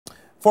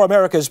For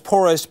America's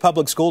poorest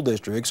public school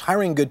districts,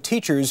 hiring good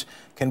teachers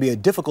can be a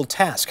difficult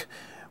task,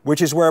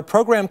 which is where a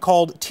program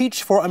called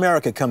Teach for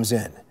America comes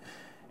in.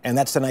 And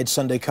that's tonight's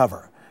Sunday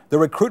Cover, the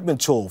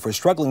recruitment tool for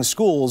struggling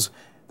schools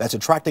that's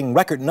attracting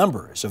record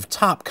numbers of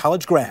top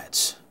college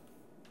grads.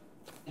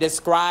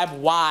 Describe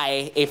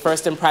why a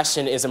first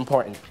impression is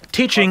important.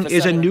 Teaching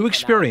is a new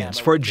experience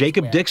for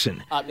Jacob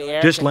Dixon.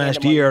 Just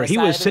last year, he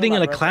was sitting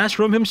in a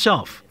classroom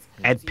himself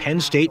at Penn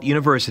State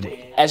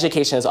University.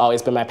 Education has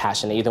always been my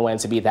passion. I either wanted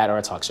to be that or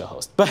a talk show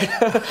host. But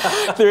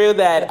through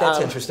that, that's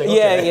interesting.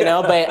 Yeah, okay. you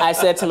know, but I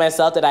said to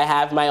myself that I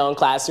have my own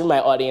classroom, my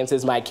audience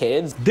is my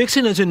kids.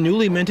 Dixon is a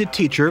newly minted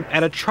teacher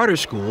at a charter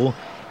school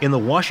in the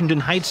Washington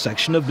Heights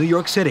section of New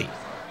York City,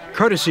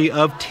 courtesy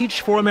of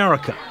Teach for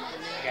America.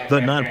 The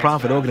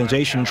nonprofit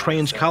organization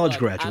trains college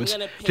graduates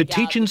to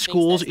teach in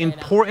schools in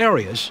poor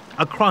areas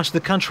across the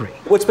country.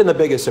 What's been the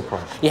biggest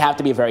surprise? You have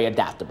to be very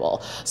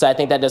adaptable. So I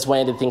think that is one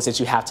of the things that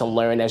you have to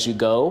learn as you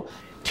go.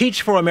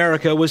 Teach for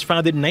America was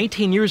founded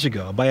 19 years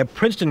ago by a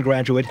Princeton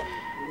graduate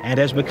and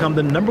has become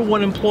the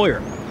 #1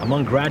 employer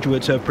among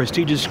graduates of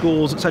prestigious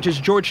schools such as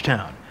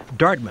Georgetown,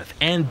 Dartmouth,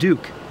 and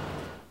Duke.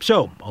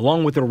 So,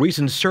 along with the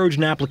recent surge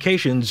in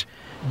applications,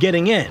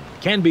 getting in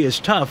can be as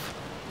tough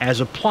as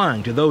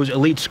applying to those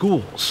elite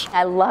schools.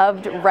 I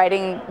loved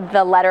writing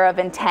the letter of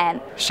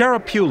intent. Sarah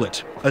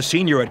Pewlett, a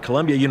senior at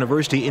Columbia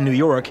University in New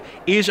York,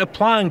 is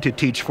applying to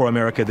Teach for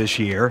America this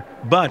year,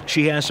 but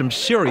she has some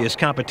serious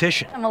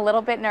competition. I'm a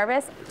little bit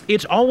nervous.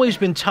 It's always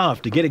been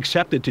tough to get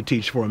accepted to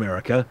Teach for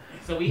America,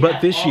 but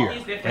this year,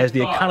 as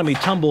the economy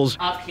tumbles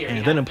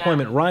and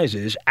unemployment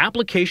rises,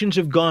 applications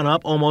have gone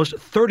up almost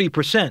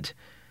 30%.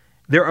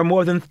 There are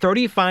more than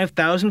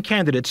 35,000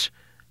 candidates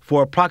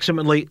for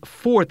approximately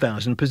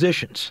 4,000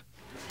 positions.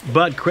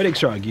 But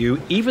critics argue,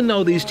 even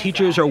though these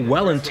teachers are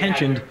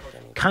well-intentioned,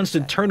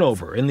 constant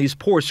turnover in these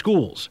poor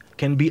schools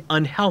can be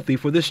unhealthy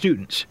for the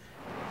students.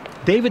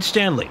 David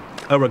Stanley,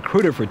 a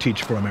recruiter for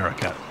Teach for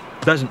America,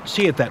 doesn't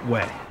see it that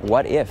way.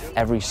 What if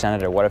every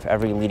senator, what if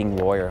every leading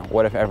lawyer,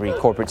 what if every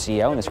corporate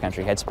CEO in this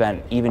country had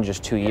spent even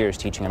just 2 years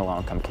teaching in a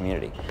low-income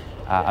community?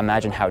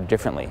 Imagine how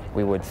differently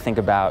we would think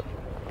about,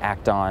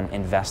 act on,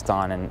 invest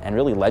on, and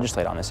really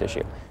legislate on this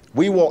issue.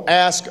 We will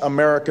ask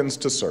Americans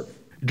to serve.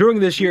 During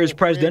this year's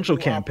presidential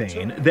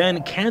campaign,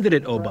 then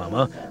candidate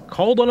Obama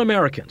called on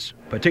Americans,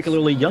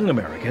 particularly young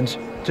Americans,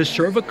 to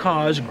serve a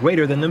cause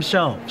greater than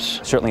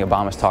themselves. Certainly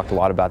Obama's talked a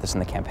lot about this in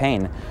the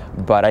campaign,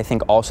 but I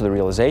think also the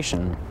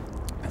realization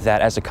that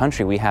as a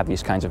country we have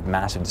these kinds of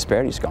massive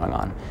disparities going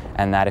on,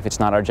 and that if it's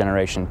not our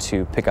generation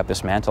to pick up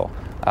this mantle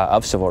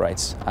of civil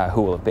rights,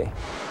 who will it be?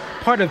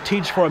 Part of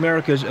Teach for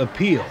America's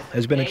appeal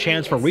has been a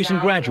chance for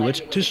recent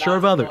graduates to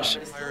serve others.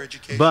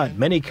 But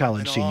many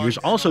college seniors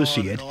also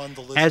see it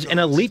as an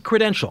elite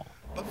credential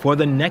for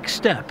the next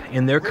step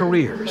in their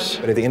careers.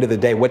 But at the end of the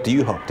day, what do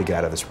you hope to get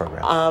out of this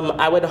program?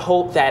 I would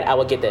hope that I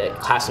would get the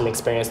classroom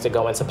experience to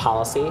go into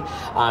policy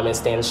and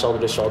stand shoulder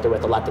to shoulder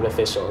with elected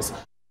officials.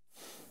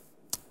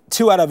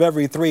 2 out of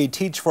every 3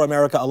 Teach for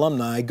America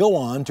alumni go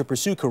on to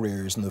pursue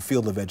careers in the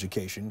field of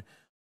education.